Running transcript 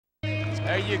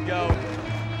There you go.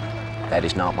 That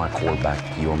is not my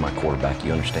quarterback. You are my quarterback.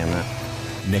 You understand that?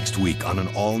 Next week on an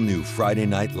all-new Friday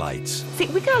Night Lights. See,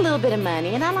 we got a little bit of money,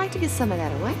 and I'd like to get some of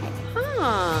that away.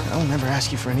 Huh? I'll never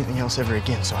ask you for anything else ever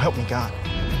again, so help me God.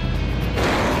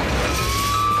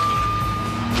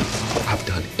 I've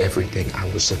done everything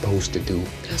I was supposed to do.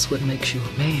 That's what makes you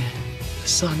a man. The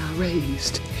son I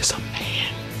raised is a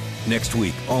man. Next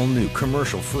week, all new,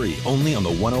 commercial-free, only on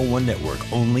the 101 Network,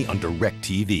 only on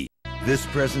DirecTV. This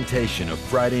presentation of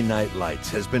Friday Night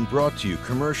Lights has been brought to you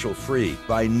commercial-free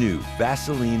by new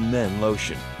Vaseline Men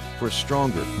Lotion for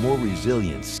stronger, more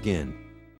resilient skin.